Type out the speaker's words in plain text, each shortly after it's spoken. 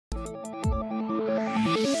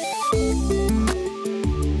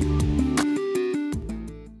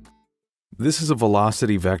This is a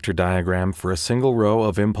velocity vector diagram for a single row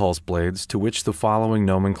of impulse blades to which the following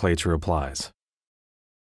nomenclature applies.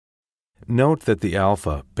 Note that the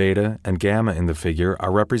alpha, beta, and gamma in the figure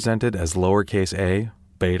are represented as lowercase a,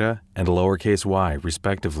 beta, and lowercase y,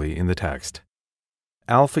 respectively, in the text.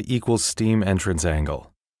 Alpha equals steam entrance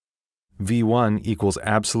angle. V1 equals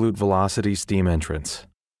absolute velocity steam entrance.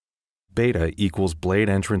 Beta equals blade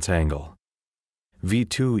entrance angle.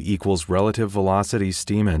 V2 equals relative velocity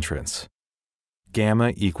steam entrance.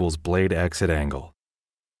 Gamma equals blade exit angle.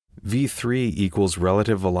 V3 equals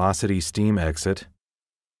relative velocity steam exit.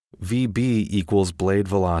 VB equals blade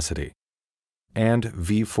velocity. And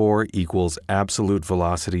V4 equals absolute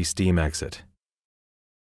velocity steam exit.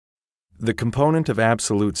 The component of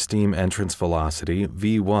absolute steam entrance velocity,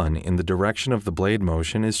 V1, in the direction of the blade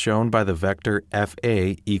motion is shown by the vector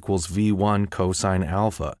FA equals V1 cosine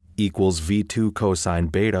alpha equals V2 cosine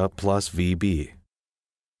beta plus VB.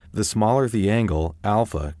 The smaller the angle,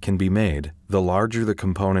 alpha, can be made, the larger the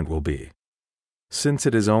component will be. Since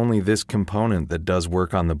it is only this component that does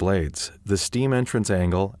work on the blades, the steam entrance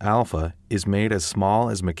angle, alpha, is made as small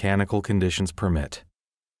as mechanical conditions permit.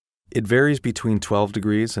 It varies between 12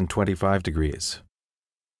 degrees and 25 degrees.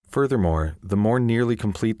 Furthermore, the more nearly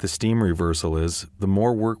complete the steam reversal is, the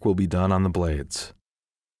more work will be done on the blades.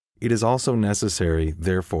 It is also necessary,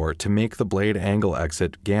 therefore, to make the blade angle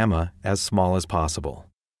exit, gamma, as small as possible.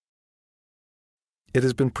 It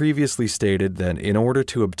has been previously stated that in order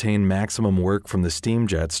to obtain maximum work from the steam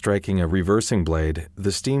jet striking a reversing blade,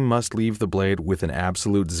 the steam must leave the blade with an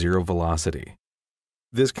absolute zero velocity.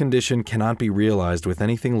 This condition cannot be realized with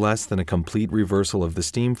anything less than a complete reversal of the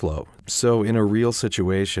steam flow, so in a real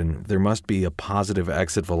situation, there must be a positive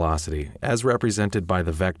exit velocity, as represented by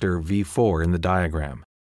the vector V4 in the diagram.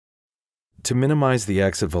 To minimize the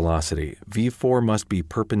exit velocity, V4 must be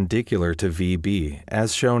perpendicular to VB,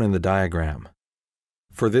 as shown in the diagram.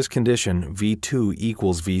 For this condition, V2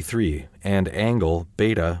 equals V3, and angle,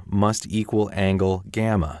 beta, must equal angle,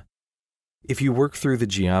 gamma. If you work through the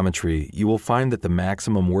geometry, you will find that the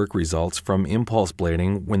maximum work results from impulse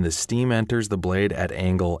blading when the steam enters the blade at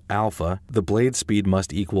angle alpha. The blade speed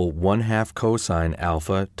must equal 1/2 cosine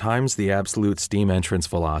alpha times the absolute steam entrance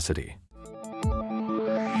velocity.